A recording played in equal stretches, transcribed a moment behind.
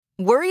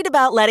Worried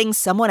about letting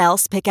someone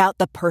else pick out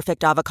the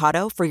perfect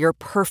avocado for your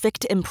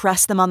perfect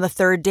impress them on the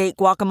third date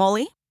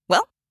guacamole?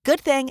 Well, good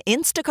thing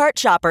Instacart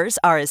shoppers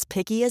are as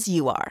picky as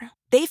you are.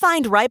 They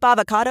find ripe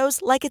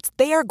avocados like it's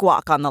their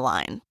guac on the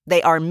line.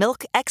 They are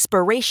milk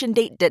expiration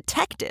date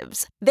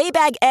detectives. They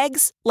bag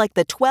eggs like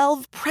the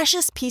 12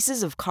 precious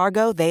pieces of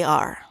cargo they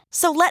are.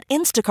 So let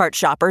Instacart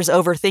shoppers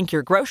overthink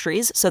your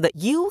groceries so that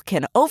you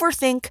can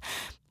overthink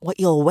what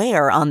you'll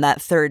wear on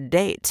that third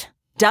date.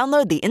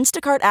 Download the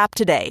Instacart app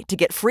today to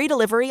get free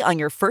delivery on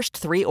your first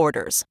 3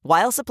 orders,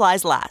 while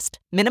supplies last.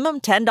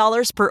 Minimum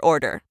 $10 per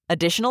order.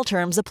 Additional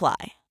terms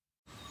apply.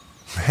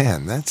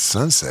 Man, that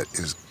sunset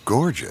is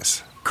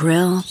gorgeous.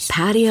 Grill,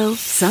 patio,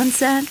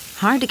 sunset.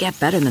 Hard to get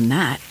better than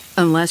that.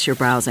 Unless you're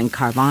browsing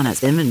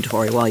Carvana's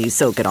inventory while you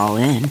soak it all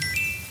in.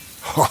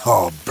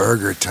 Oh,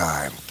 burger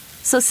time.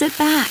 So sit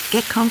back,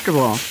 get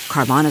comfortable.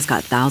 Carvana's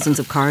got thousands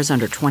of cars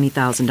under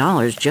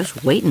 $20,000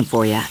 just waiting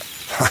for you.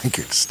 I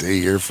could stay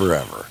here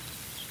forever.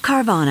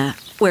 Carvana,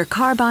 where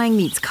car buying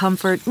meets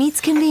comfort,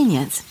 meets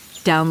convenience.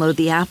 Download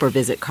the app or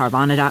visit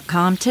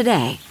Carvana.com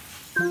today.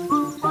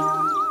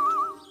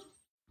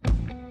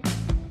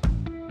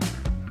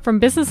 From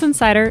Business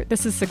Insider,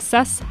 this is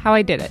Success, How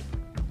I Did It.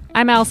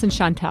 I'm Allison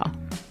Chantel.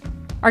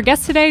 Our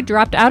guest today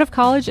dropped out of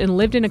college and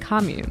lived in a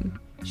commune.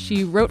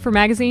 She wrote for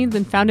magazines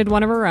and founded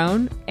one of her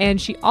own, and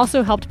she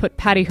also helped put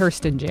Patty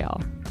Hearst in jail.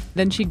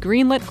 Then she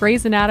greenlit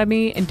Grey's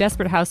Anatomy and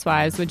Desperate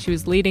Housewives when she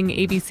was leading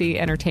ABC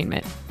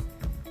Entertainment.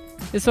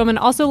 This woman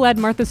also led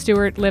Martha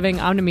Stewart living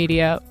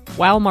Omnimedia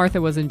while Martha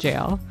was in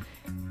jail,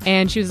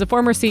 and she was the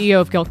former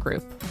CEO of Gilt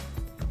Groupe.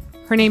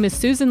 Her name is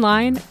Susan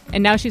Lyne,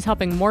 and now she's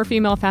helping more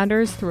female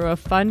founders through a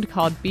fund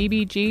called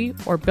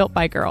BBG, or Built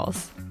by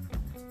Girls.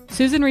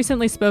 Susan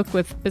recently spoke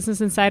with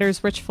Business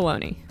Insider's Rich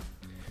Filoni.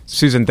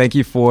 Susan, thank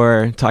you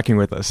for talking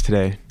with us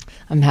today.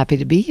 I'm happy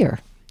to be here.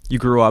 You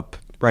grew up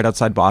right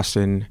outside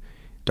Boston,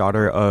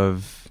 daughter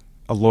of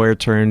a lawyer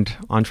turned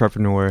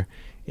entrepreneur,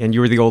 and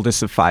you were the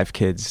oldest of 5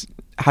 kids.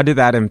 How did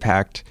that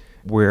impact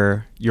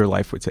where your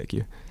life would take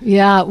you?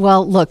 Yeah,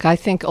 well, look, I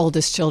think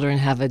oldest children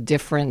have a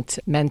different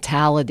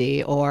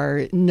mentality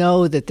or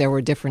know that there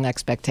were different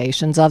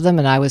expectations of them.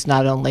 And I was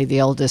not only the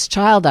oldest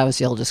child, I was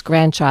the oldest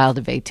grandchild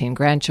of 18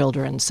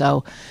 grandchildren.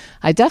 So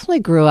I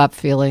definitely grew up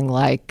feeling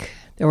like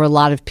there were a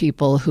lot of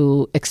people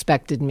who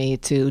expected me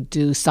to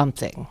do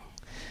something.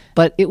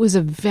 But it was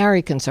a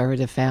very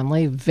conservative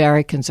family,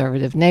 very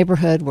conservative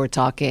neighborhood. We're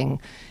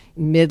talking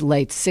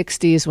mid-late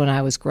 60s when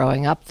I was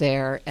growing up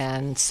there.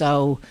 And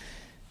so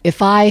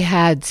if I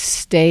had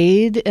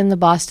stayed in the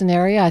Boston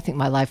area, I think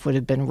my life would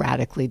have been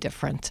radically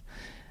different.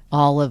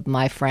 All of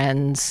my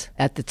friends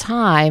at the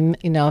time,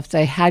 if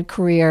they had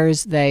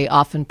careers, they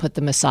often put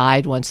them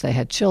aside once they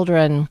had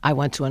children. I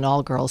went to an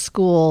all-girls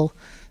school,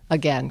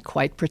 again,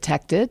 quite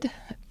protected,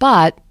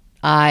 but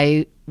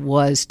I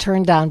was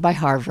turned down by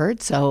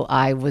Harvard, so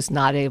I was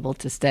not able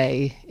to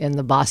stay in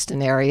the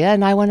Boston area,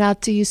 and I went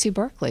out to UC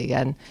Berkeley,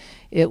 and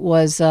it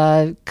was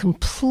a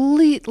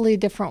completely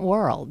different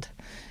world.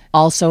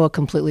 Also a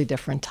completely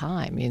different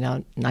time.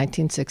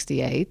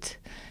 1968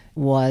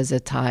 was a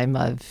time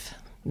of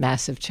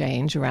massive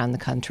change around the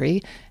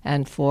country.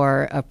 And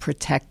for a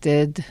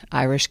protected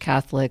Irish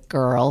Catholic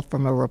girl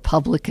from a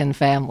Republican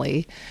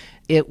family,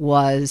 it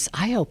was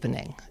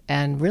eye-opening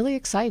and really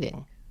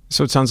exciting.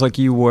 So it sounds like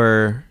you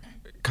were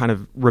kind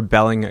of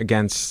rebelling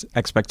against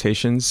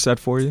expectations set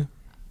for you?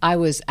 I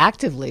was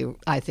actively,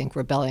 I think,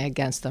 rebelling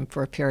against them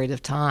for a period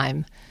of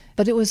time.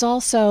 But it was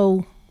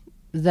also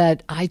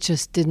that I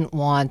just didn't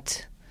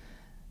want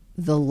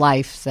the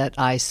life that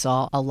I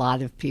saw a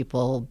lot of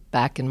people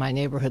back in my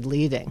neighborhood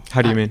leading.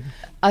 How do you mean?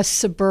 A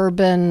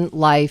suburban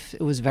life.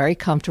 It was very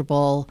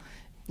comfortable,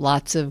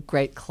 lots of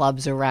great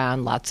clubs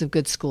around, lots of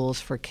good schools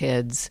for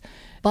kids.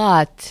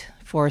 But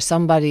for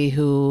somebody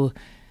who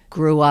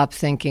grew up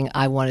thinking,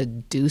 I want to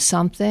do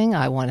something,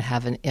 I want to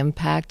have an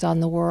impact on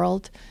the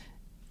world,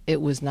 it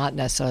was not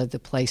necessarily the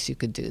place you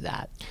could do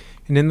that.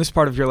 And in this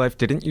part of your life,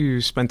 didn't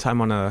you spend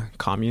time on a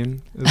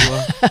commune as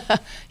well?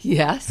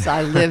 Yes,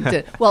 I lived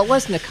it. Well, it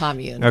wasn't a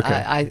commune.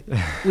 Okay.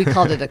 We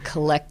called it a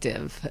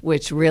collective,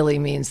 which really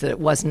means that it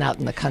wasn't out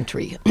in the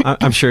country.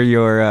 I'm sure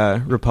your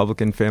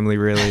Republican family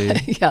really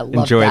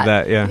enjoyed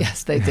that. Yeah.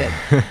 Yes, they did.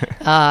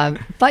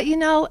 But,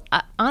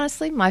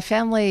 honestly, my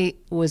family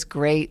was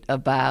great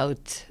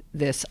about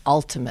this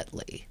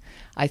ultimately.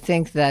 I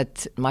think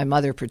that my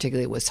mother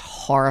particularly was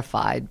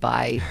horrified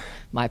by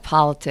my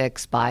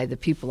politics, by the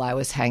people I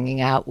was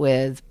hanging out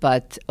with.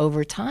 But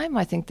over time,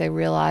 I think they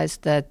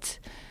realized that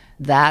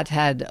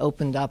had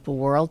opened up a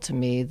world to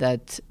me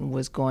that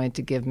was going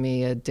to give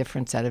me a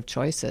different set of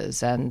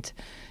choices. And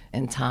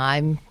in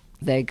time,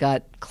 they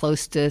got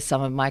close to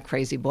some of my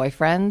crazy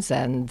boyfriends,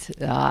 and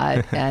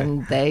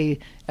they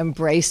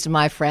embraced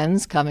my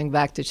friends coming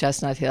back to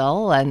Chestnut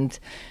Hill. And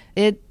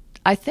it,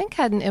 I think,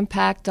 had an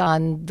impact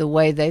on the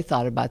way they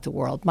thought about the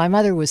world. My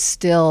mother was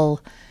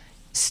still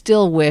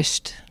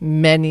wished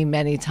many,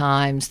 many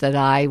times that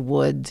I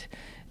would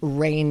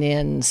rein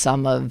in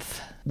some of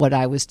what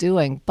I was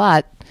doing.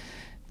 But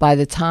by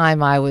the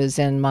time I was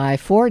in my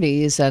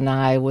 40s and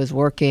I was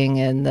working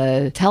in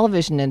the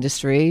television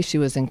industry, she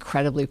was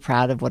incredibly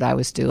proud of what I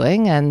was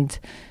doing, and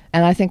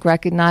I think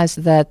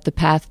recognized that the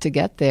path to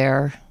get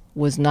there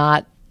was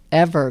not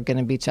ever going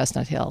to be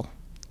Chestnut Hill.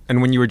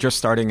 And when you were just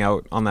starting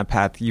out on that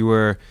path, you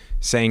were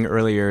saying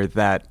earlier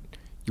that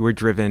you were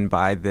driven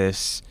by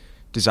this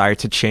desire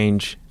to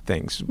change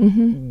things.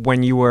 Mm-hmm.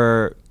 When you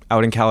were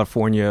out in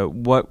California,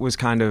 what was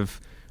kind of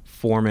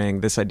forming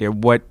this idea?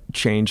 What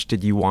change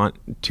did you want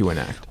to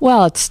enact?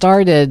 Well, it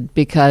started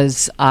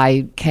because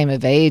I came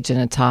of age in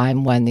a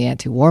time when the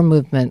anti-war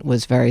movement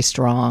was very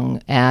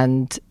strong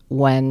and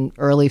when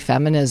early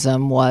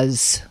feminism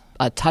was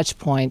a touch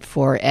point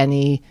for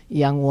any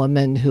young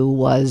woman who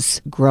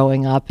was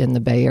growing up in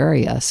the Bay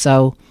Area.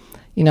 So,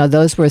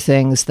 those were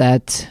things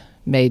that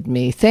made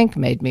me think,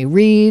 made me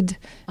read.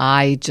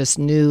 I just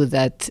knew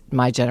that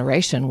my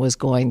generation was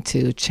going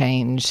to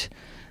change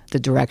the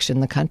direction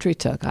the country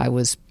took. I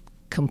was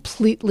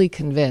completely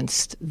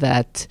convinced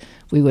that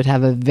we would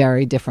have a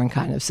very different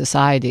kind of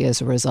society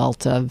as a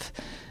result of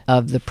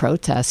the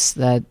protests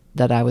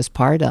that I was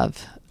part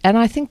of. And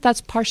I think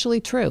that's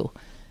partially true.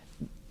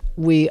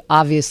 We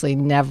obviously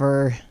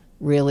never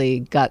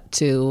really got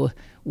to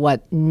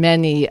what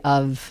many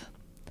of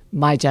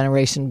my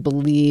generation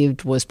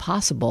believed was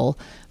possible,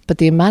 but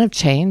the amount of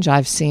change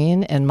I've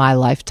seen in my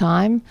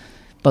lifetime,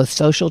 both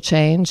social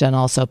change and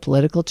also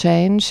political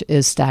change,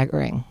 is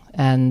staggering.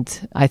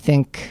 And I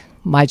think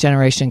my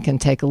generation can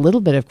take a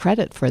little bit of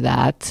credit for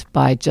that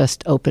by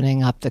just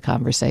opening up the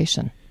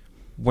conversation.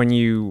 When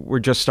you were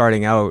just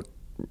starting out,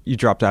 you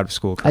dropped out of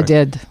school, correct? I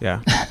did.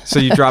 Yeah. So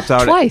you dropped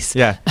out. Twice.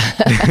 Yeah.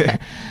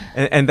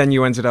 and then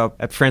you ended up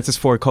at Francis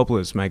Ford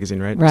Coppola's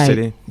magazine, right? Right.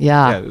 City?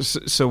 Yeah.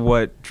 So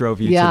what drove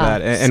you to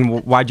that?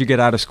 And why'd you get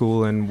out of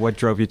school and what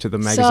drove you to the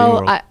magazine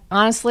world?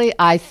 Honestly,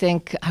 I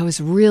think I was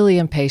really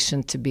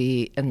impatient to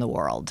be in the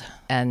world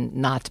and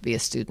not to be a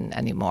student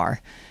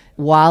anymore.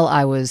 While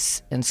I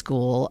was in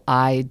school,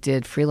 I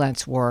did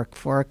freelance work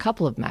for a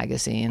couple of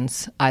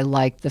magazines. I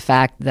liked the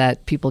fact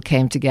that people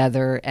came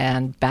together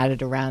and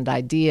batted around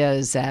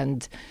ideas,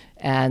 and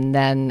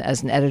then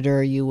as an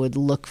editor, you would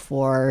look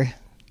for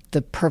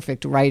the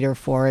perfect writer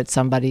for it,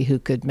 somebody who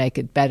could make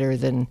it better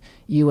than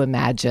you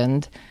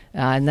imagined.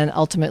 And then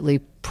ultimately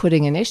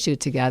putting an issue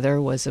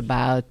together was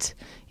about,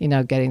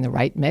 getting the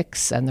right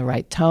mix and the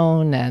right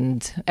tone,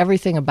 and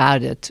everything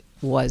about it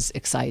was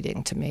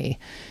exciting to me.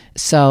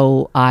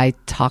 So I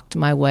talked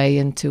my way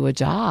into a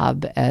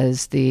job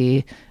as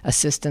the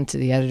assistant to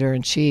the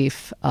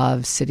editor-in-chief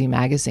of City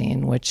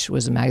Magazine, which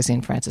was a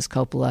magazine Francis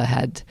Coppola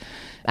had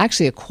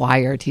actually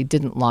acquired. He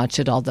didn't launch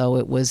it, although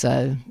it was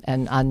an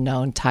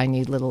unknown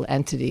tiny little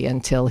entity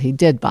until he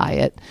did buy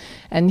it.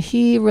 And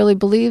he really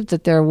believed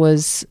that there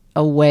was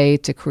a way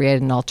to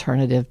create an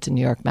alternative to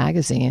New York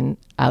Magazine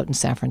out in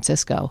San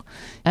Francisco.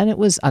 And it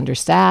was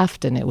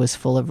understaffed and it was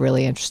full of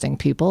really interesting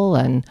people.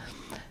 And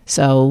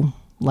so,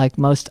 like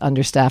most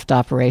understaffed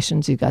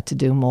operations, you got to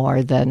do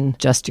more than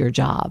just your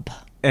job.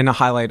 And a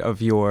highlight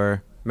of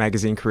your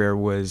magazine career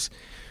was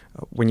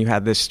when you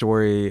had this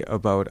story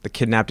about the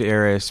kidnapped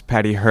heiress,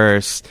 Patty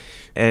Hearst.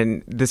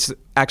 And this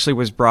actually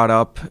was brought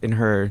up in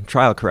her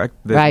trial, correct?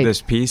 Right.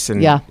 This piece.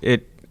 And yeah.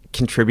 It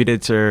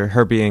contributed to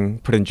her being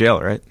put in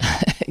jail, right?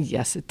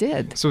 Yes, it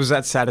did. So was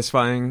that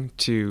satisfying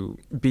to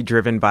be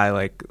driven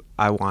by,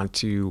 I want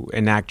to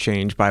enact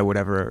change by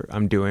whatever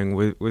I'm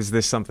doing? Was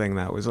this something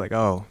that was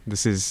oh,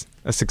 this is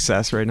a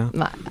success right now?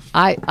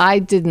 I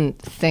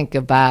didn't think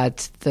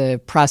about the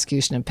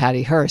prosecution of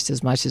Patty Hearst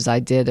as much as I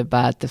did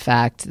about the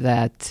fact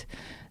that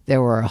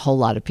there were a whole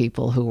lot of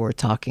people who were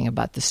talking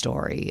about the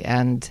story.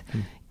 And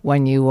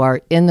when you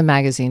are in the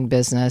magazine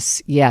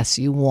business, yes,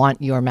 you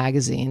want your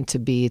magazine to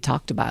be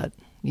talked about.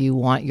 You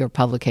want your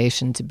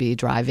publication to be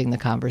driving the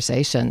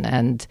conversation.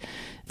 And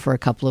for a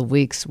couple of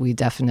weeks, we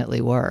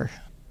definitely were.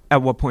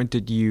 At what point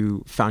did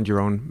you found your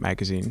own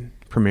magazine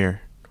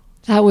premiere?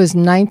 That was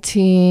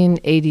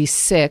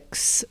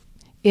 1986.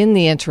 In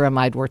the interim,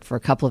 I'd worked for a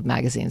couple of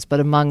magazines,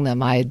 but among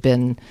them, I had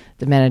been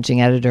the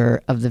managing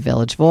editor of the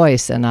Village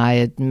Voice, and I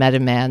had met a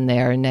man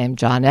there named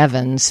John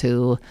Evans,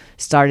 who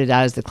started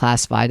out as the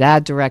classified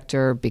ad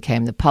director,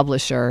 became the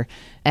publisher,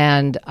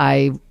 and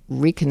I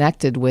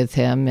reconnected with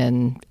him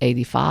in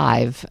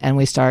 85, and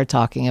we started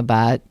talking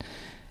about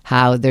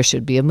how there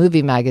should be a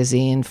movie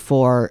magazine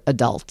for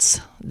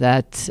adults,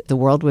 that the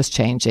world was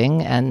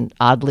changing, and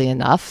oddly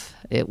enough,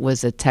 it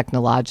was a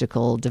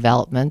technological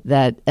development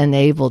that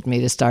enabled me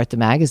to start the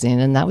magazine,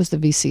 and that was the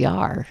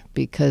VCR,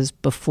 because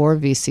before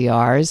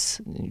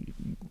VCRs,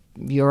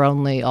 your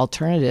only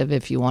alternative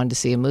if you wanted to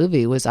see a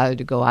movie was either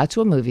to go out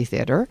to a movie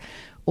theater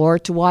or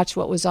to watch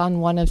what was on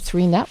one of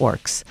 3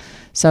 networks.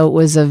 So it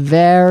was a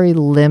very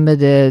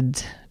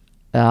limited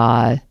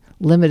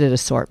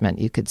assortment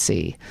you could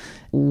see.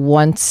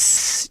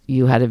 Once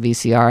you had a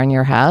VCR in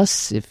your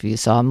house, if you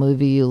saw a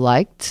movie you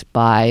liked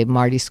by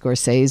Marty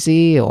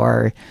Scorsese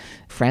or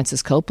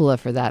Francis Coppola,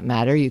 for that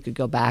matter, you could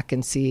go back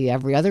and see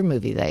every other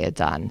movie they had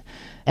done.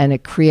 And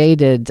it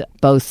created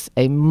both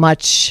a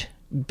much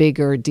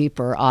bigger,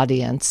 deeper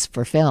audience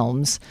for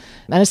films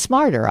and a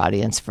smarter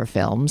audience for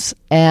films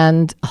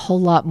and a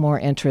whole lot more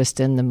interest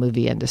in the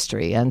movie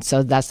industry. And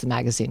so that's the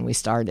magazine we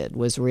started,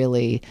 was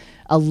really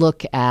a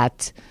look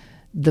at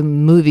the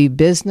movie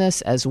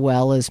business as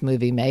well as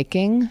movie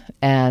making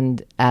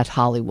and at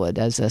Hollywood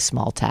as a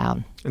small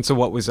town. And so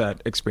what was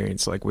that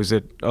experience like? Was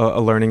it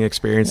a learning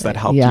experience that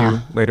helped Yeah. you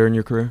later in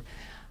your career?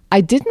 I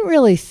didn't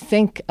really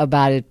think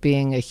about it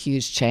being a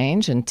huge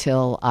change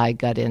until I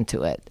got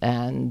into it.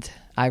 And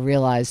I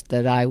realized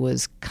that I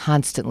was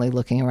constantly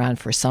looking around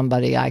for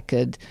somebody I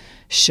could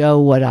show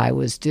what I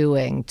was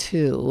doing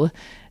to,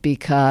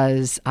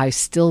 because I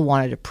still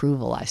wanted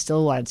approval. I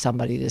still wanted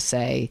somebody to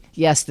say,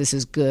 yes, this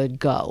is good,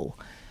 go.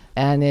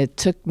 And it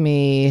took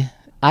me,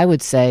 I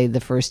would say,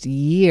 the first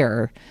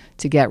year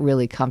to get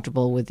really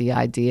comfortable with the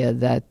idea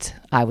that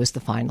I was the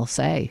final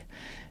say.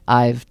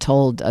 I've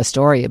told a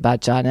story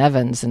about John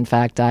Evans. In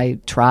fact, I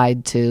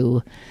tried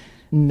to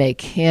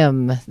make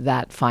him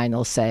that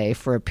final say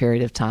for a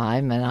period of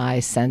time, and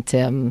I sent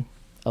him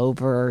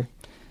over,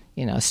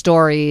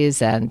 stories,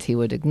 and he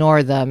would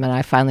ignore them. And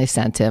I finally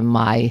sent him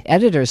my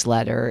editor's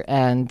letter,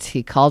 and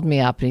he called me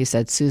up and he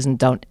said, "Susan,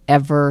 don't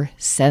ever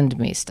send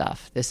me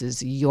stuff. This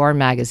is your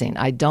magazine.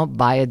 I don't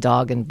buy a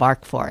dog and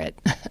bark for it."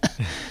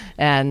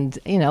 And,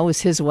 it was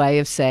his way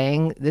of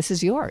saying, this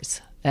is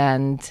yours,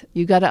 and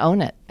you got to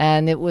own it.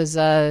 And it was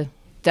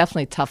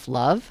definitely tough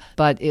love,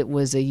 but it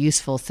was a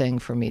useful thing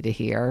for me to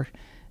hear.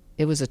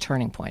 It was a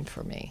turning point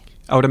for me.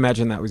 I would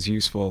imagine that was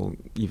useful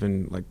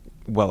even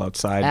well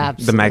outside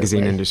Absolutely. the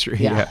magazine industry.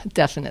 Yeah,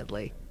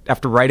 definitely.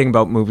 After writing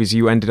about movies,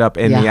 you ended up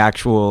in Yeah. the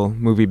actual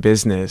movie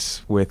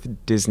business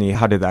with Disney.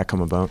 How did that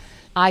come about?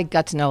 I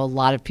got to know a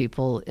lot of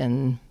people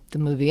in the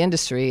movie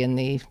industry in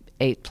the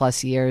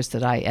 8+ years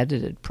that I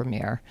edited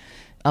Premiere.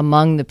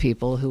 Among the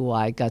people who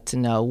I got to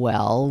know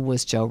well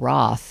was Joe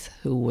Roth,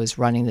 who was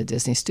running the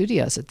Disney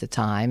Studios at the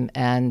time.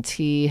 And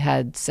he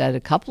had said a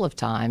couple of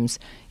times,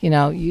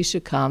 you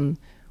should come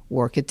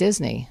work at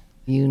Disney.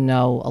 You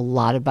know a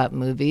lot about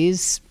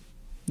movies.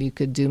 You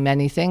could do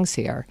many things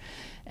here.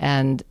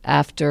 And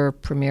after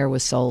Premiere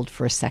was sold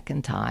for a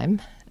second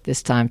time,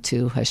 this time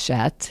to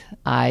Hachette,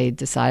 I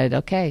decided,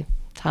 okay,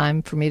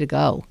 time for me to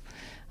go.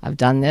 I've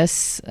done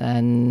this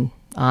and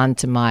on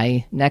to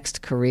my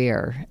next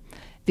career.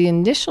 The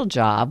initial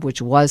job,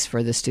 which was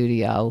for the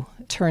studio,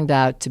 turned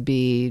out to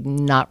be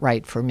not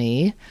right for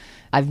me.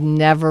 I've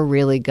never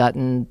really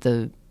gotten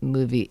the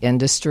movie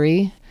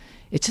industry.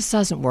 It just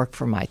doesn't work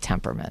for my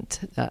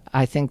temperament.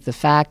 I think the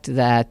fact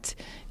that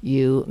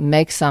you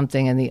make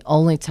something and the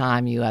only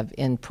time you have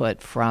input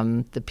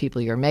from the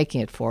people you're making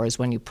it for is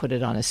when you put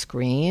it on a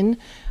screen,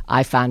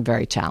 I found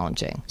very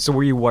challenging. So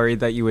were you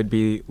worried that you would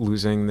be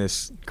losing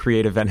this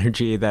creative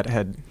energy that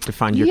had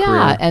defined your career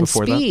Yeah, and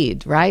before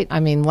speed, right? I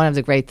mean, one of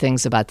the great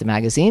things about the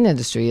magazine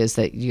industry is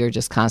that you're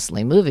just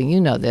constantly moving. You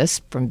know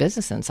this from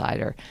Business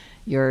Insider.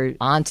 You're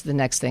on to the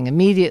next thing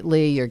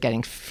immediately. You're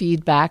getting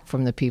feedback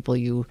from the people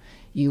you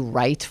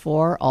write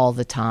for all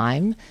the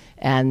time,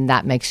 and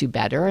that makes you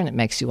better, and it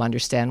makes you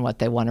understand what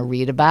they want to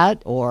read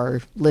about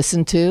or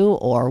listen to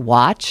or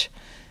watch.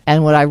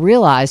 And what I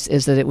realized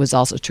is that it was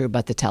also true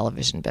about the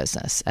television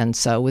business. And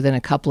so within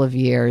a couple of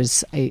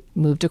years, I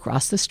moved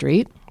across the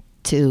street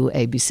to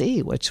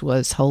ABC, which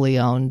was wholly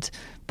owned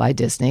by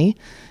Disney.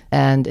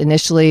 And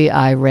initially,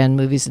 I ran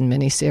movies and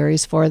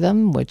miniseries for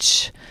them,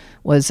 which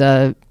was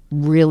a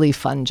really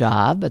fun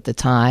job at the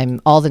time.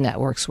 All the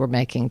networks were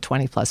making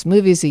 20+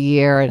 movies a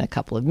year and a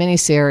couple of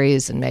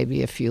miniseries and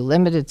maybe a few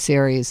limited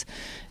series.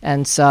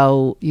 And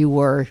so you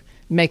were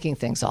making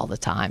things all the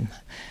time.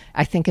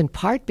 I think in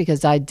part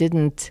because I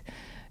didn't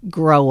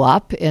grow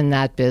up in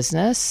that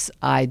business.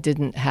 I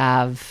didn't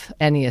have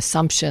any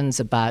assumptions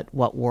about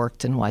what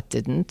worked and what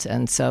didn't.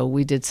 And so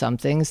we did some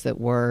things that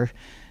were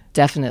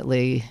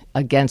definitely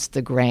against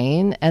the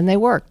grain, and they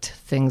worked.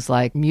 Things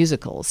like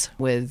musicals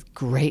with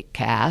great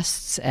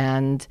casts,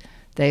 and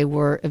they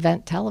were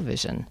event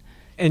television.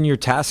 And your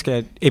task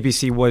at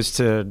ABC was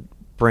to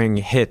bring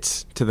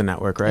hits to the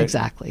network, right?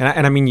 Exactly.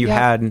 And I mean, you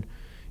had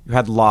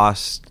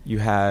Lost, you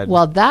had...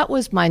 Well, that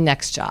was my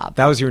next job.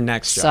 That was your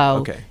next job.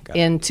 So Okay, got it.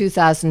 in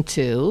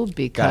 2002,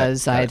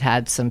 because Got it. I'd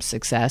had some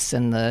success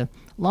in the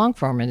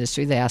long-form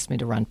industry, they asked me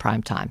to run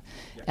primetime.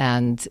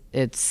 And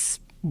it's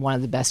one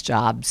of the best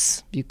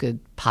jobs you could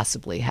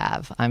possibly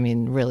have. I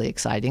mean, really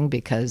exciting,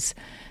 because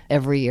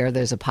every year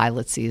there's a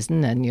pilot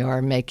season and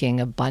you're making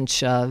a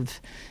bunch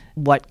of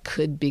what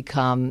could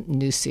become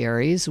new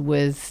series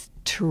with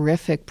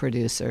terrific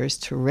producers,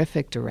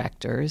 terrific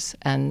directors,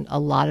 and a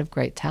lot of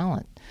great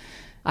talent.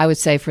 I would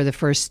say for the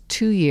first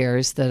 2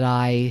 years that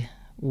I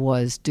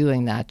was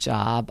doing that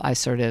job, I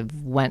sort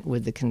of went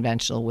with the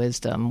conventional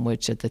wisdom,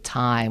 which at the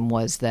time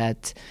was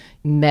that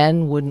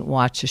men wouldn't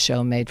watch a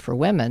show made for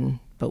women,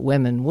 but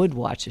women would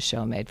watch a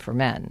show made for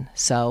men.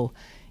 So,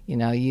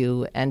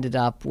 you ended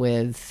up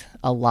with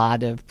a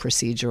lot of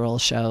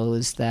procedural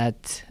shows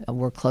that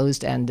were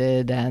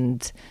closed-ended,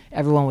 and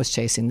everyone was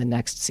chasing the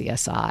next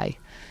CSI.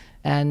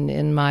 And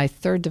in my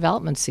third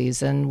development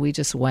season, we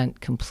just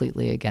went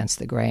completely against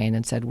the grain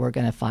and said, we're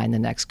going to find the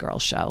next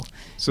girls show.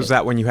 So is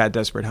that when you had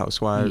Desperate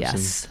Housewives?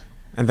 Yes.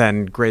 And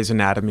then Grey's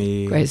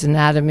Anatomy? Grey's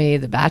Anatomy,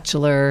 The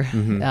Bachelor,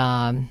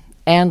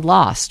 and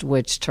Lost,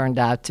 which turned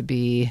out to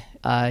be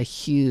a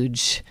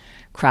huge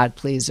crowd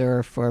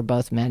pleaser for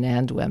both men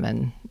and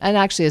women. And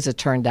actually, as it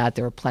turned out,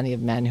 there were plenty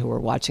of men who were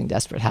watching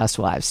Desperate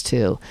Housewives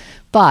too.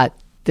 But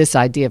this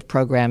idea of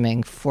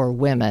programming for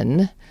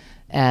women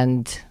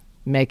and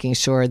making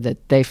sure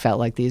that they felt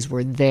like these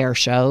were their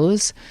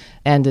shows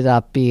ended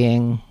up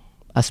being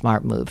a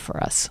smart move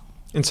for us.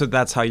 And so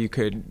that's how you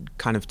could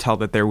kind of tell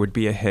that there would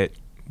be a hit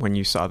when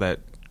you saw that,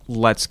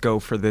 let's go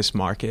for this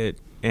market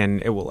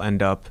and it will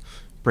end up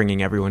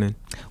bringing everyone in?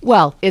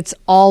 Well, it's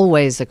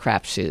always a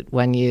crapshoot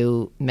when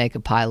you make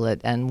a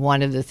pilot. And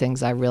one of the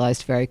things I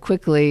realized very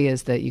quickly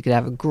is that you could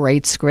have a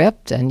great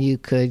script and you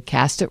could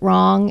cast it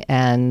wrong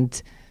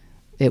and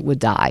it would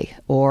die.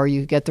 Or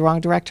you could get the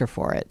wrong director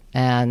for it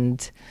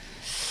and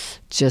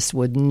just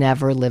would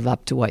never live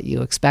up to what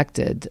you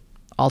expected.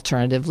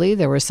 Alternatively,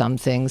 there were some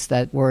things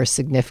that were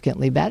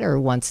significantly better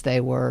once they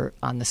were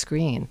on the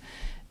screen.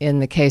 In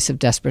the case of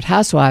Desperate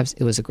Housewives,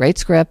 it was a great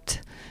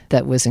script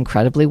that was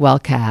incredibly well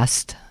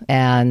cast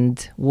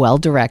and well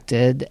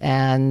directed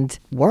and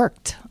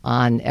worked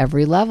on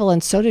every level,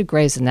 and so did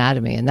Grey's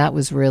Anatomy. And that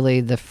was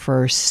really the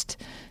first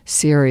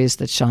series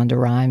that Shonda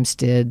Rhimes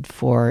did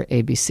for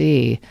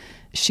ABC.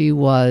 She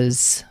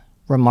was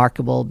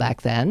remarkable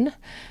back then,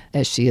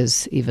 as she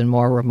is even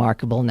more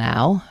remarkable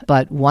now.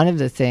 But one of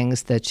the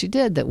things that she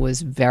did that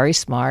was very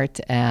smart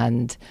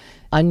and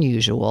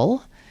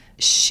unusual,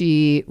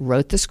 she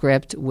wrote the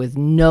script with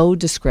no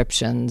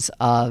descriptions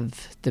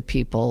of the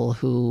people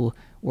who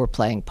were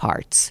playing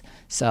parts.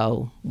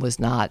 So was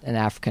not an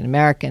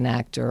African-American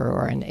actor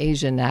or an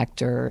Asian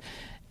actor.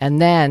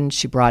 And then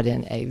she brought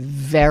in a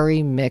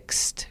very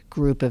mixed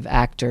group of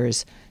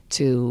actors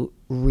to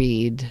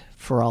read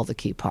for all the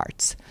key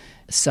parts.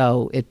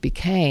 So it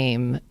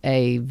became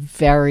a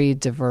very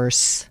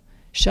diverse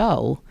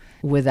show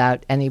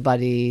without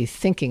anybody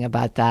thinking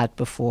about that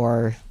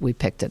before we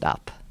picked it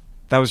up.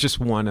 That was just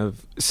one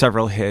of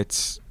several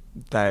hits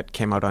that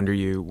came out under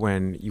you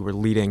when you were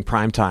leading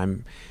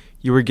Primetime.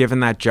 You were given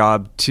that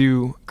job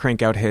to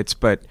crank out hits,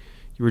 but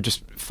you were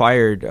just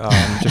fired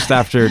just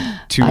after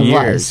 2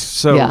 years.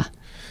 So yeah.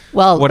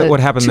 Well, what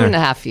happened there?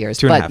 2.5 years.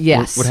 Two and a half.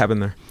 Yes. What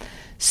happened there?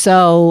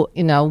 So,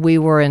 we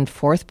were in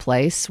fourth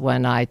place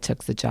when I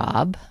took the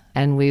job,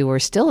 and we were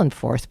still in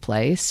fourth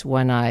place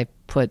when I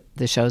put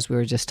the shows we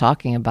were just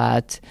talking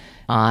about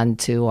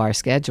onto our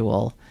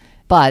schedule.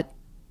 But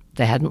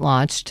they hadn't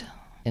launched.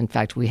 In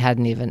fact, we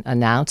hadn't even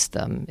announced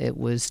them. It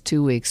was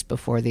 2 weeks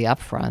before the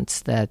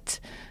upfronts that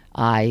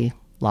I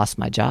lost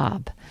my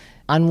job.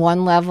 On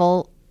one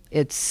level,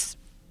 it's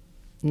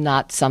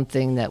not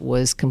something that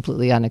was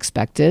completely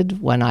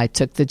unexpected. When I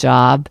took the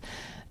job,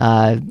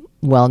 a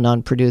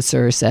well-known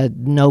producer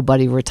said,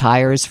 nobody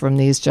retires from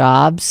these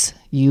jobs.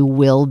 You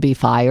will be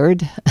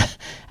fired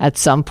at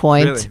some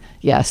point. Really?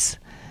 Yes.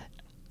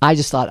 I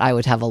just thought I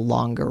would have a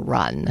longer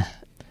run.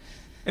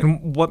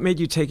 And what made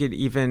you take it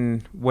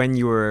even when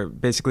you were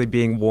basically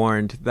being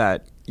warned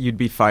that you'd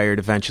be fired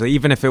eventually,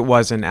 even if it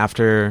wasn't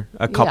after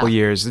a couple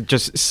years,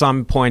 just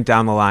some point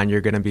down the line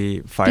you're going to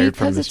be fired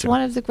from this job? Because it's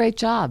one of the great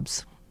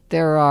jobs.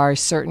 There are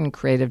certain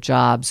creative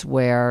jobs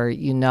where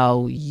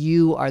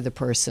you are the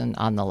person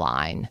on the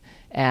line,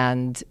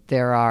 and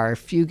there are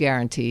few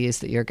guarantees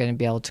that you're going to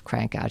be able to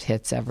crank out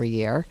hits every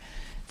year.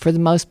 For the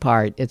most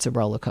part, it's a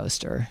roller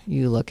coaster.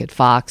 You look at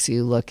Fox,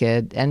 you look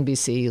at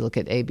NBC, you look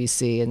at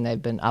ABC, and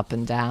they've been up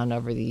and down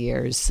over the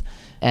years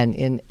and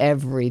in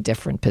every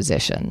different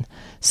position.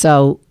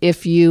 So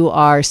if you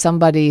are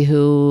somebody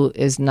who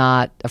is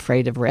not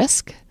afraid of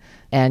risk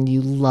and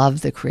you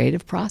love the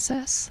creative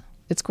process,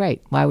 it's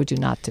great. Why would you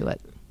not do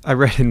it? I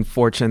read in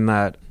Fortune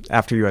that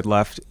after you had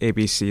left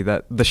ABC,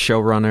 that the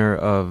showrunner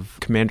of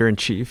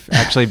Commander-in-Chief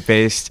actually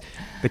based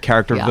the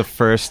character of the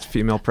first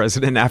female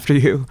president after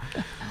you.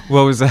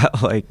 What was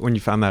that like when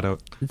you found that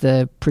out?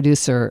 The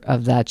producer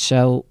of that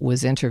show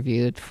was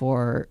interviewed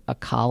for a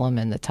column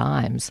in the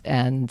Times,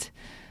 and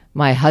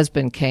my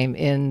husband came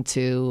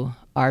into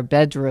our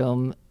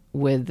bedroom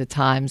with the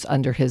Times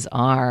under his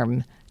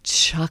arm,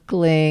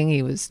 chuckling.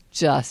 He was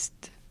just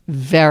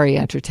very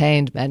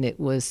entertained, and it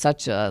was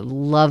such a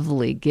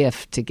lovely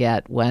gift to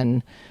get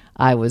when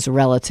I was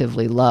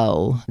relatively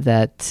low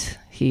that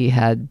he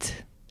had,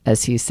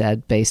 as he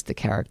said, based the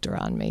character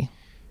on me.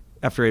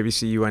 After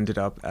ABC, you ended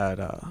up at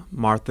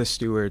Martha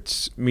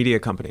Stewart's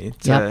media company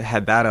to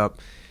head that up.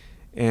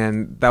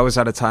 And that was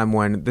at a time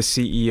when the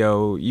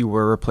CEO you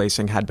were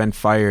replacing had been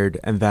fired,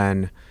 and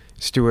then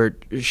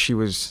Stewart, she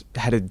was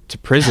headed to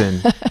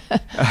prison.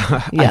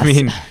 Yes. I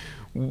mean,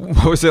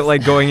 what was it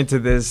like going into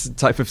this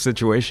type of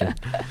situation?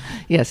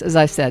 Yes, as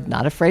I said,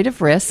 not afraid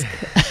of risk.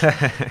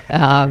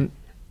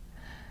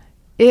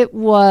 It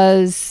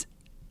was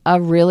a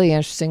really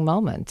interesting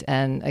moment.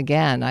 And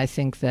again, I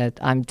think that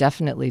I'm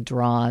definitely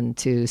drawn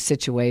to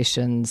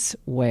situations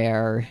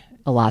where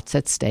a lot's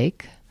at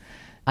stake.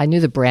 I knew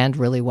the brand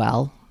really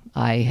well.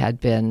 I had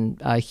been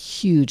a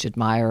huge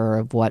admirer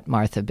of what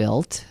Martha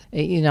built,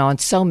 on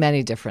so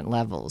many different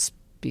levels,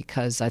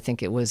 because I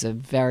think it was a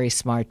very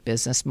smart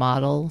business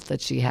model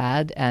that she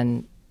had,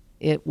 and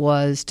it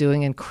was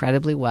doing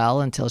incredibly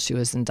well until she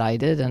was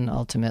indicted and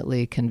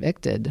ultimately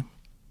convicted.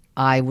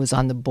 I was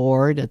on the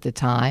board at the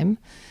time,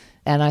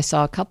 and I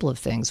saw a couple of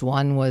things.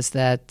 One was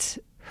that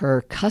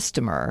her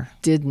customer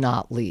did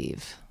not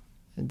leave.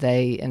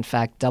 They, in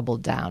fact,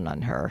 doubled down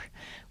on her.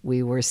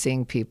 We were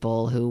seeing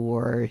people who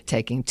were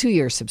taking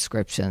 2-year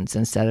subscriptions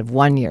instead of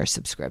 1-year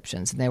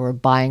subscriptions, and they were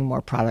buying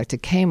more product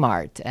at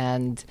Kmart.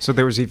 And so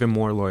there was even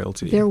more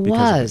loyalty. There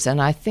was,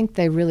 and I think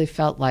they really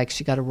felt like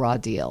she got a raw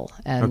deal.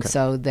 And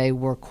so they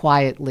were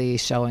quietly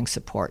showing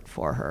support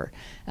for her.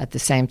 At the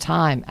same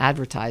time,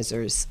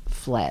 advertisers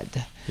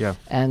fled. Yeah.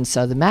 And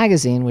so the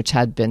magazine, which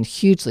had been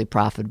hugely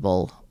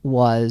profitable,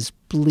 was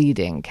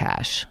bleeding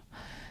cash.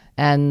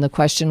 And the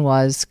question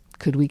was,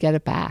 could we get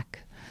it back?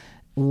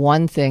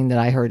 One thing that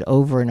I heard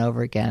over and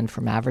over again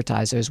from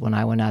advertisers when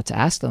I went out to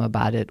ask them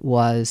about it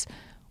was,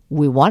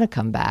 we want to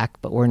come back,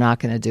 but we're not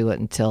going to do it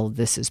until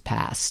this is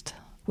passed,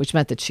 which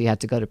meant that she had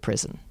to go to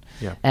prison.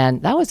 Yeah.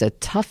 And that was a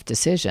tough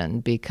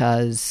decision,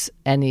 because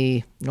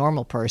any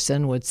normal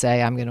person would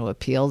say, I'm going to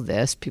appeal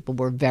this. People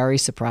were very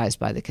surprised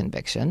by the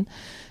conviction.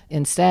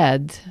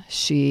 Instead,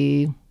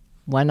 she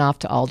went off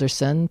to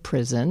Alderson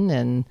Prison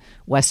in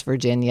West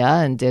Virginia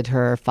and did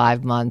her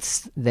 5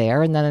 months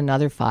there, and then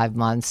another 5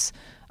 months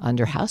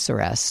under house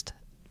arrest.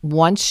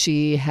 Once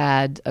she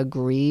had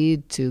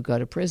agreed to go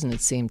to prison,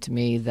 it seemed to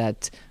me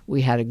that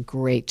we had a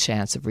great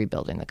chance of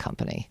rebuilding the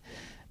company.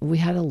 We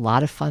had a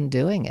lot of fun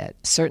doing it.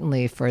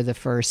 Certainly for the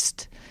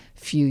first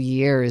few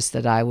years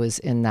that I was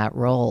in that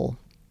role,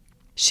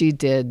 she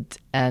did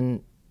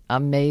an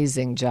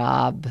amazing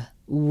job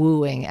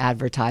wooing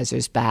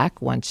advertisers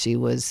back once she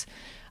was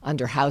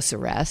under house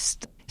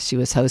arrest. She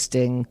was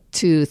hosting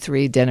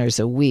 2-3 dinners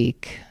a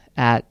week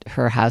at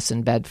her house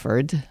in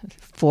Bedford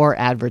for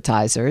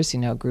advertisers,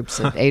 groups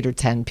of 8 or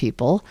 10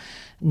 people.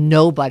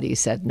 Nobody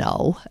said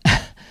no,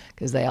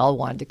 because they all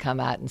wanted to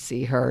come out and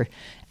see her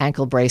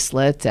ankle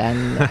bracelet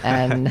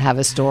and have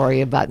a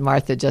story about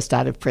Martha just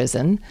out of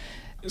prison.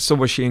 So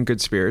was she in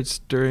good spirits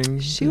during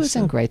She was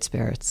in great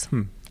spirits.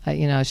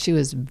 She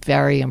was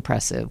very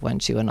impressive when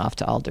she went off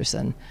to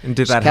Alderson. And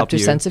did that help you?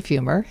 She kept her sense of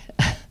humor.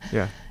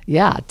 Yeah.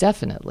 Yeah,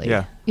 definitely.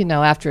 Yeah.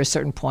 After a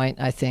certain point,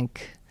 I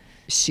think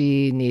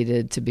she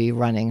needed to be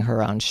running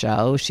her own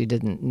show. She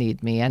didn't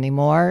need me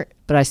anymore,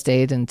 but I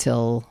stayed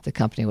until the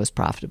company was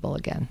profitable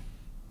again.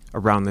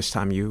 Around this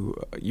time,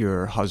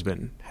 your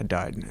husband had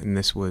died, and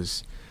this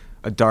was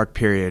a dark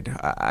period.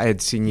 I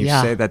had seen you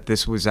say that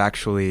this was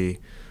actually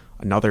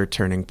another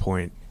turning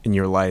point in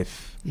your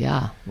life.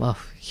 Yeah, well,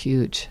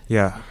 huge.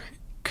 Yeah.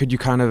 Could you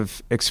kind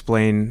of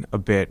explain a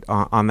bit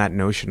on that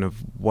notion of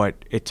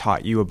what it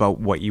taught you about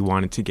what you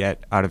wanted to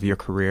get out of your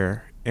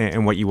career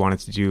and what you wanted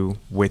to do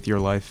with your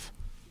life?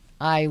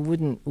 I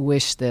wouldn't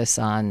wish this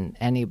on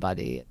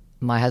anybody.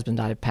 My husband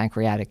died of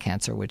pancreatic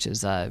cancer, which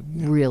is a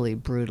really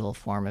brutal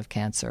form of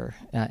cancer,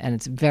 and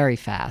it's very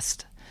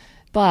fast.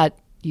 But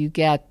you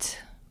get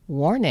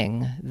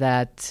warning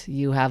that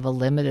you have a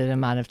limited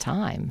amount of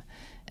time.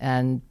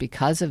 And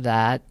because of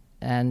that,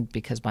 and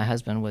because my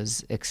husband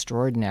was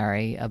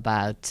extraordinary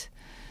about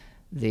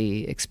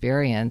the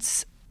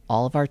experience,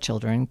 all of our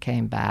children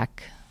came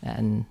back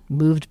and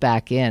moved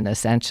back in,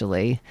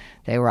 essentially.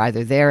 They were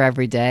either there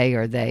every day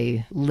or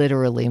they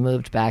literally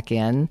moved back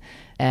in.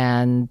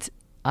 And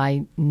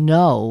I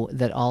know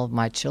that all of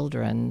my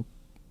children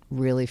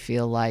really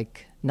feel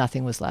like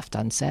nothing was left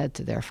unsaid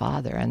to their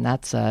father. And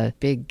that's a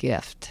big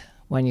gift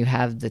when you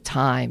have the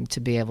time to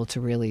be able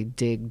to really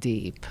dig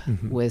deep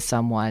with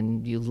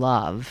someone you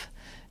love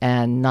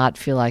and not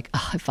feel like,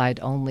 if I'd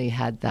only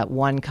had that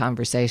one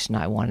conversation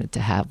I wanted to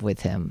have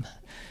with him.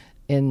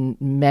 In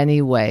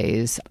many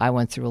ways, I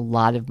went through a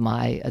lot of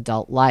my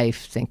adult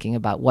life thinking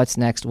about what's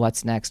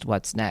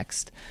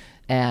next,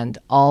 and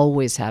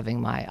always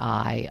having my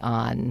eye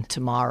on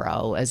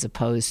tomorrow as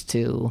opposed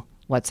to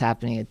what's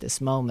happening at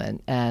this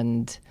moment.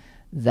 And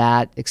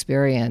that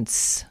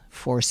experience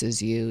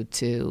forces you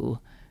to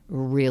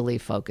really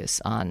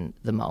focus on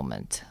the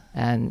moment.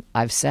 And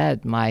I've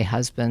said my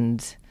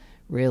husband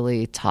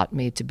really taught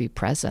me to be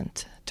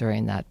present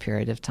during that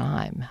period of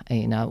time.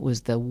 It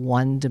was the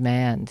one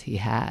demand he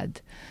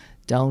had.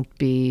 Don't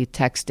be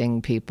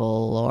texting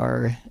people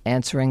or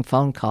answering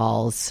phone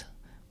calls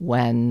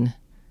when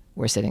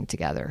we're sitting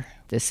together.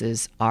 This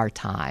is our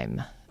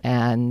time.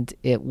 And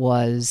it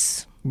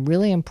was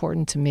really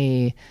important to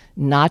me,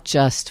 not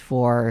just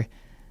for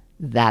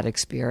that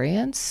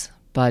experience,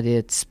 but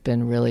it's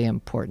been really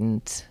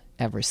important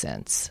ever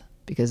since.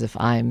 Because if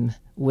I'm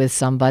with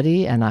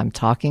somebody and I'm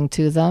talking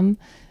to them,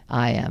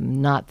 I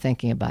am not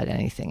thinking about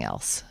anything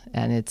else.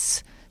 And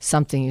it's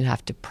something you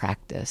have to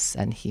practice,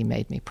 and he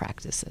made me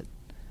practice it.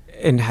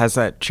 And has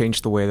that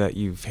changed the way that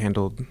you've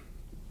handled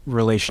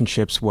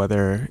relationships,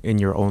 whether in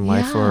your own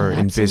life or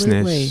in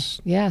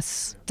business?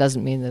 Yes.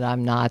 Doesn't mean that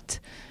I'm not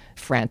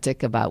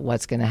frantic about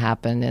what's going to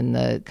happen in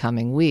the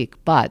coming week,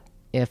 but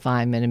If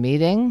I'm in a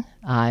meeting,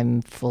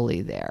 I'm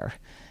fully there.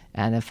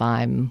 And if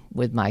I'm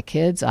with my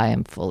kids, I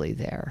am fully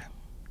there.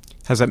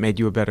 Has that made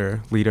you a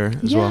better leader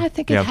as well? Yeah, I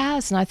think it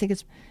has. And I think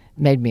it's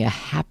made me a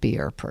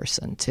happier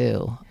person,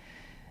 too.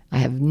 I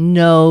have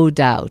no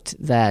doubt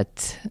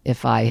that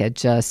if I had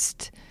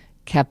just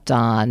kept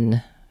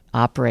on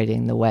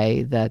operating the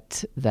way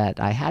that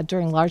I had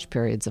during large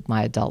periods of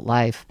my adult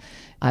life,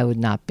 I would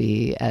not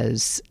be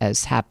as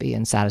happy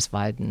and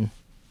satisfied and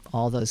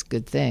all those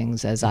good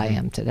things as I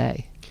am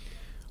today.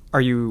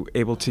 Are you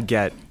able to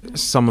get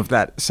some of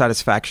that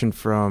satisfaction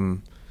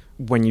from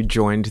when you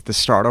joined the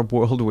startup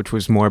world, which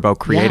was more about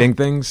creating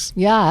things?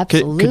 Yeah,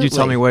 absolutely. Could you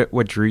tell me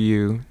what drew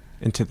you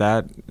into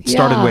that? It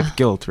started with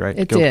Gilt, right?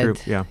 It Gilt did.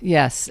 Group, yeah.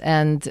 Yes,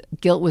 and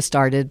Gilt was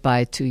started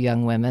by two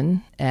young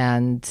women,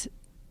 and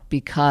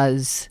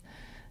because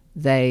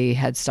they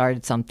had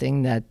started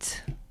something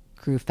that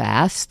grew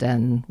fast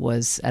and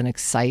was an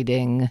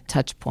exciting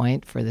touch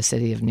point for the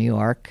city of New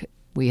York,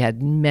 we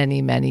had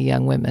many, many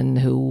young women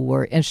who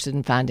were interested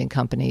in founding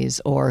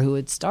companies or who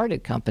had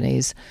started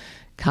companies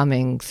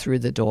coming through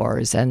the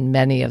doors, and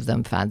many of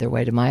them found their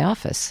way to my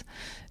office.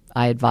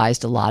 I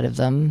advised a lot of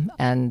them,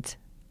 and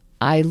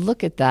I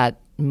look at that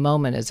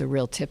moment as a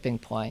real tipping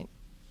point.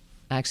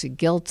 Actually,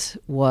 Gilt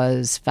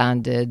was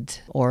founded,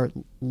 or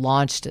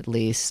launched at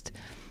least,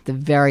 the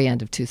very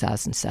end of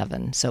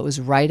 2007. So it was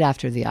right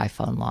after the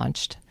iPhone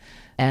launched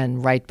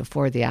and right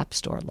before the App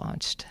Store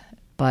launched.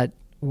 But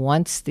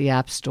once the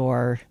App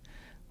Store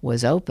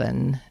was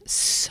open,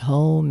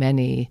 so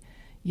many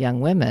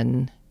young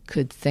women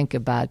could think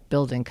about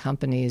building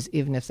companies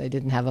even if they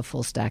didn't have a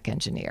full stack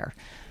engineer.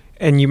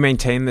 And you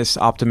maintain this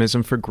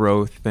optimism for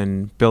growth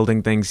and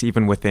building things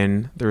even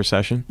within the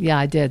recession? Yeah,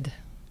 I did.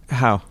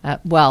 How?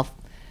 Well,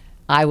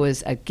 I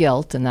was at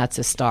Gilt, and that's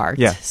a start.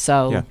 Yeah.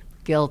 So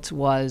Gilt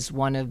was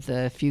one of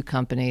the few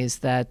companies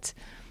that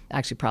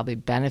actually probably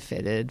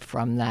benefited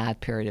from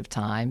that period of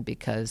time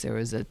because there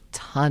was a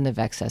ton of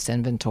excess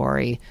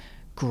inventory,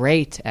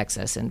 great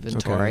excess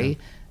inventory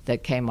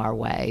that came our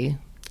way.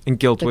 And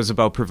Gilt was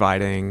about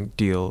providing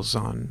deals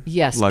on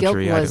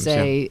luxury Gilt items. was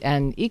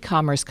an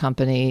e-commerce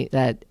company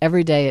that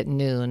every day at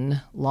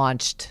noon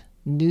launched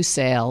new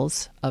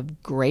sales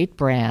of great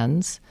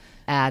brands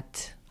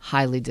at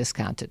highly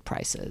discounted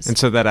prices. And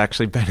so that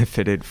actually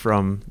benefited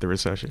from the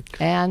recession.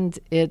 And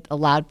it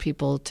allowed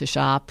people to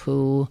shop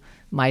who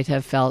might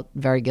have felt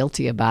very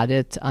guilty about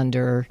it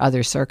under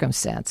other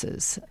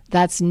circumstances.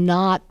 That's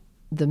not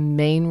the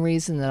main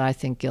reason that I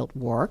think Gilt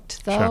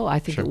worked, though. Sure, I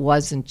think it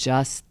wasn't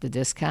just the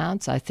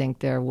discounts. I think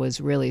there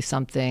was really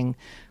something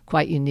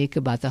quite unique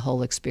about the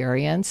whole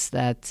experience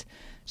that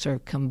sort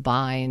of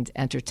combined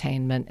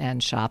entertainment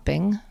and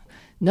shopping.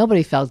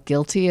 Nobody felt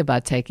guilty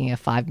about taking a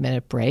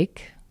 5-minute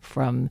break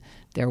from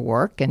their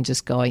work and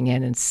just going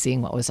in and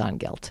seeing what was on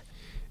Gilt.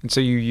 And so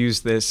you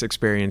used this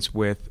experience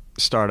with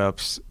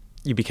startups.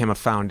 You became a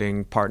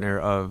founding partner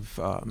of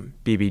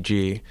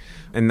BBG,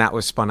 and that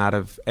was spun out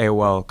of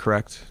AOL,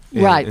 correct?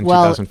 Right. In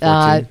Well,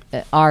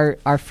 2014?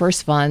 Our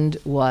first fund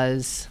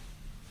was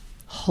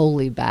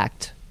wholly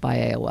backed by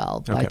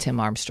AOL, by Tim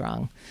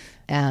Armstrong.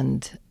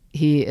 And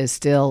he is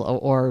still,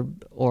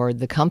 or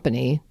the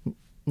company,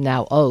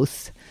 now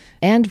Oath,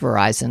 and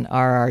Verizon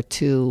are our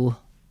two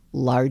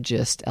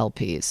largest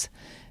LPs.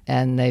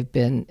 And they've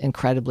been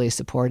incredibly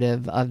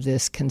supportive of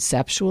this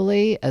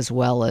conceptually as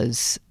well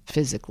as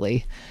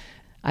physically.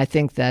 I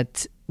think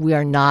that we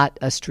are not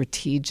a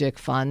strategic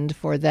fund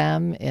for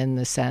them in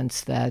the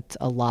sense that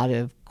a lot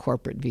of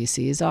corporate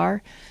VCs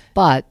are.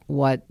 But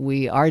what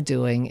we are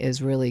doing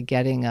is really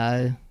getting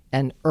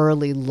an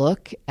early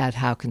look at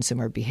how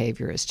consumer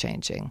behavior is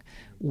changing,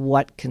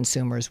 what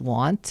consumers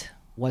want,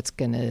 what's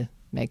going to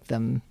make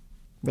them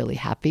really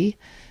happy.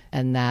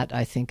 And that,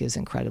 I think, is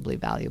incredibly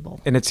valuable.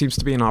 And it seems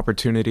to be an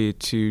opportunity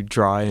to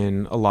draw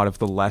in a lot of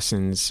the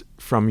lessons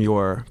from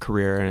your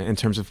career in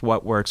terms of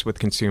what works with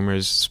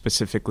consumers,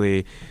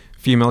 specifically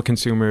female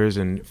consumers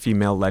and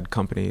female-led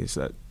companies.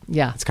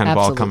 It's kind of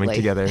all coming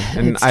together.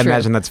 And I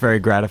imagine that's very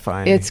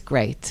gratifying. It's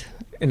great.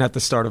 And at the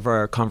start of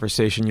our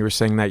conversation, you were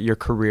saying that your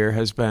career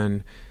has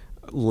been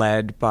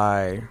led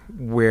by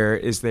where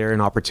is there an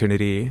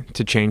opportunity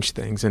to change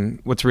things. And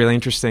what's really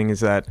interesting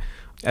is that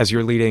as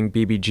you're leading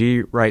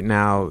BBG right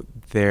now,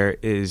 there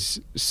is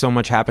so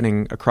much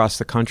happening across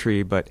the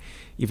country, but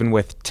even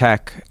with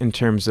tech in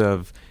terms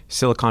of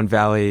Silicon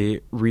Valley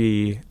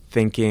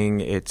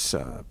rethinking its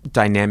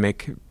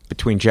dynamic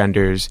between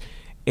genders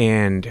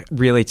and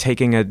really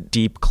taking a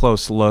deep,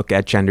 close look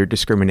at gender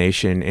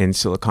discrimination in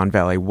Silicon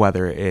Valley,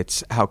 whether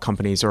it's how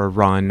companies are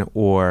run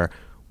or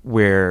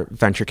where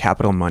venture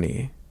capital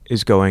money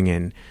is going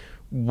in.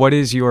 What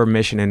is your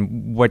mission,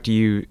 and what do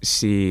you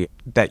see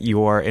that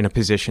you are in a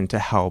position to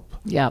help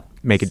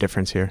make a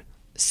difference here?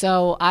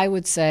 So I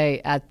would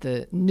say at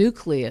the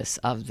nucleus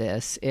of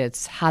this,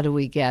 it's how do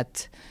we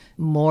get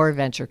more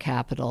venture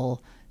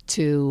capital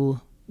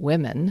to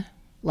women?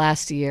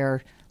 Last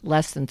year,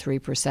 less than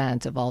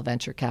 3% of all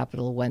venture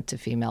capital went to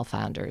female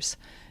founders.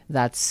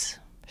 That's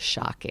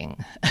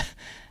shocking.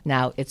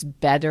 Now, it's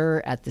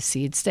better at the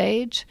seed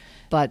stage,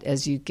 but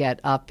as you get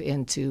up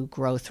into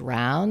growth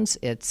rounds,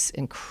 it's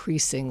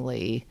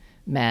increasingly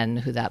men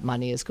who that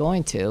money is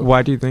going to.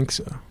 Why do you think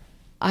so?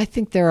 I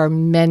think there are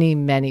many,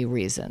 many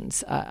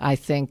reasons. I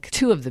think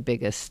two of the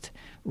biggest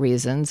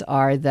reasons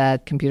are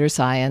that computer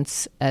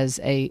science as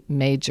a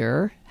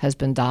major has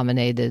been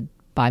dominated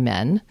by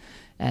men.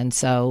 And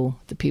so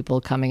the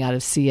people coming out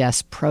of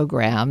CS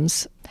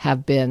programs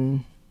have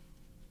been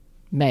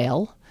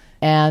male.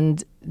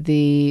 And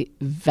the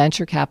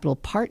venture capital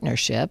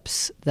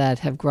partnerships that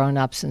have grown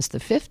up since the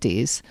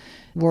 50s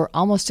were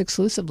almost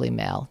exclusively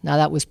male. Now,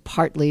 that was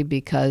partly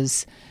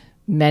because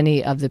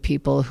many of the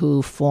people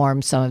who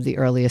formed some of the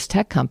earliest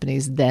tech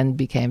companies then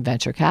became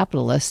venture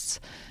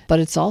capitalists. But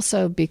it's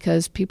also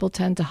because people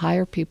tend to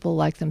hire people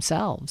like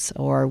themselves,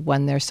 or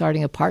when they're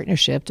starting a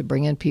partnership, to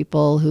bring in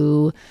people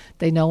who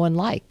they know and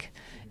like.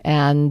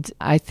 And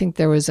I think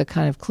there was a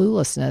kind of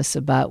cluelessness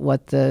about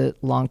what the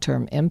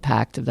long-term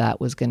impact of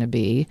that was going to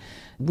be.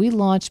 We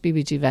launched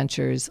BBG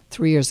Ventures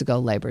 3 years ago,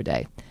 Labor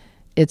Day.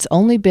 It's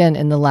only been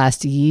in the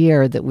last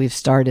year that we've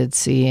started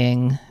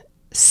seeing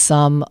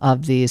some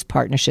of these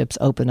partnerships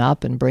open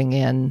up and bring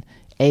in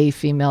a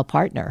female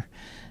partner.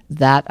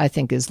 That, I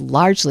think, is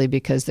largely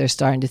because they're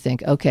starting to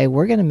think, okay,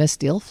 we're going to miss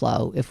deal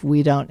flow if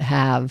we don't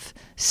have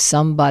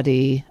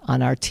somebody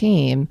on our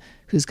team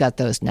who's got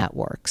those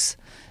networks.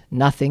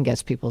 Nothing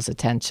gets people's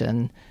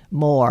attention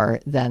more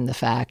than the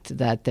fact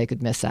that they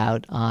could miss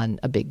out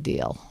on a big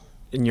deal.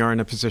 And you're in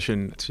a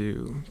position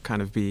to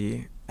kind of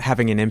be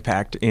having an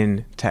impact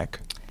in tech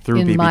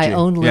through BBG. In my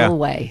own little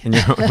way. In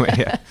your own way,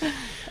 yeah.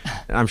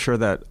 And I'm sure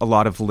that a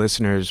lot of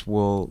listeners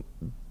will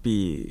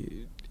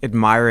be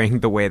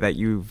admiring the way that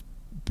you've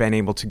been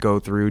able to go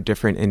through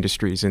different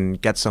industries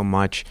and get so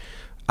much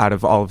out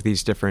of all of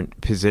these different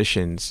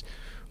positions.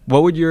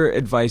 What would your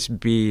advice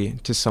be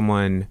to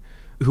someone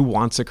who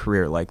wants a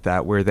career like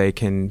that, where they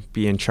can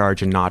be in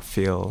charge and not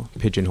feel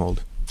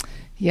pigeonholed?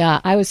 Yeah,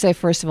 I would say,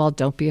 first of all,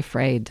 don't be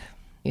afraid.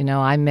 You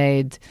know, I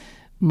made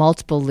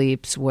multiple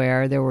leaps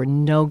where there were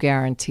no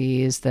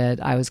guarantees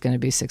that I was going to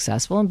be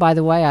successful. And by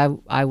the way,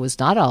 I was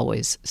not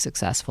always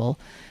successful.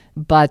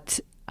 But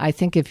I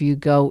think if you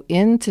go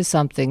into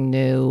something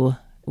new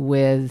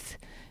with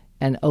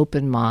an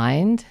open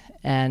mind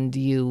and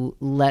you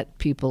let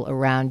people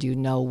around you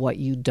know what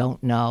you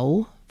don't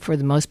know, for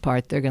the most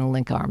part, they're going to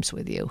link arms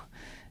with you.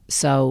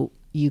 So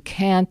you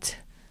can't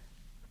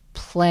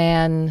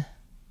plan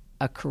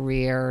a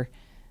career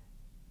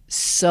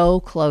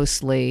so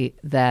closely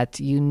that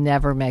you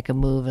never make a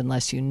move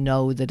unless you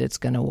know that it's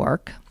going to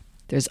work.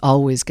 There's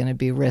always going to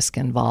be risk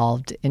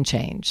involved in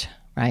change,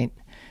 right?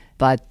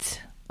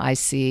 But I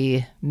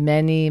see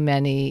many,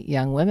 many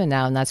young women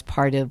now, and that's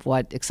part of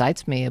what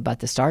excites me about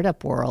the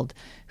startup world,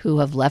 who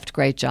have left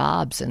great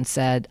jobs and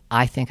said,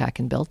 I think I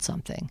can build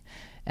something.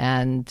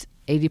 And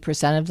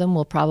 80% of them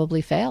will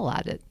probably fail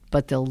at it,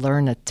 but they'll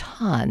learn a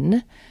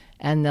ton,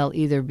 and they'll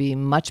either be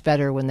much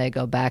better when they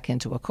go back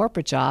into a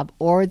corporate job,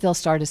 or they'll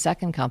start a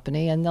second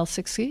company and they'll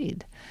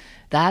succeed.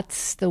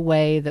 That's the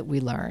way that we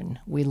learn.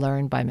 We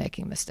learn by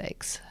making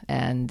mistakes.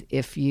 And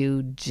if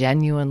you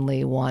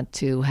genuinely want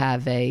to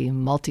have a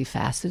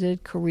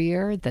multifaceted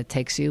career that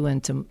takes you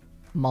into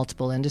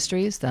multiple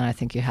industries, then I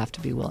think you have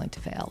to be willing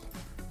to fail.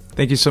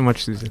 Thank you so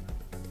much, Susan.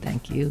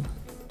 Thank you.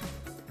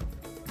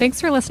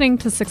 Thanks for listening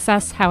to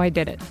Success How I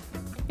Did It.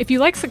 If you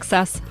like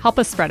Success, help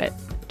us spread it.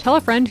 Tell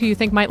a friend who you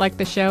think might like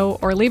the show,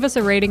 or leave us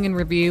a rating and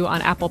review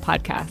on Apple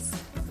Podcasts.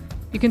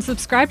 You can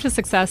subscribe to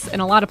Success in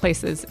a lot of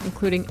places,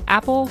 including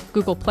Apple,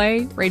 Google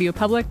Play, Radio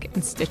Public,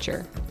 and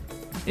Stitcher.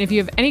 And if you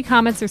have any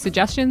comments or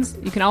suggestions,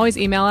 you can always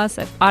email us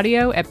at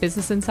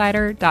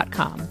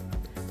audio@businessinsider.com.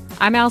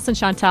 I'm Allison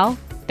Chantel.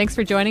 Thanks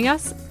for joining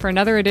us for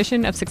another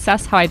edition of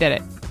Success How I Did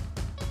It.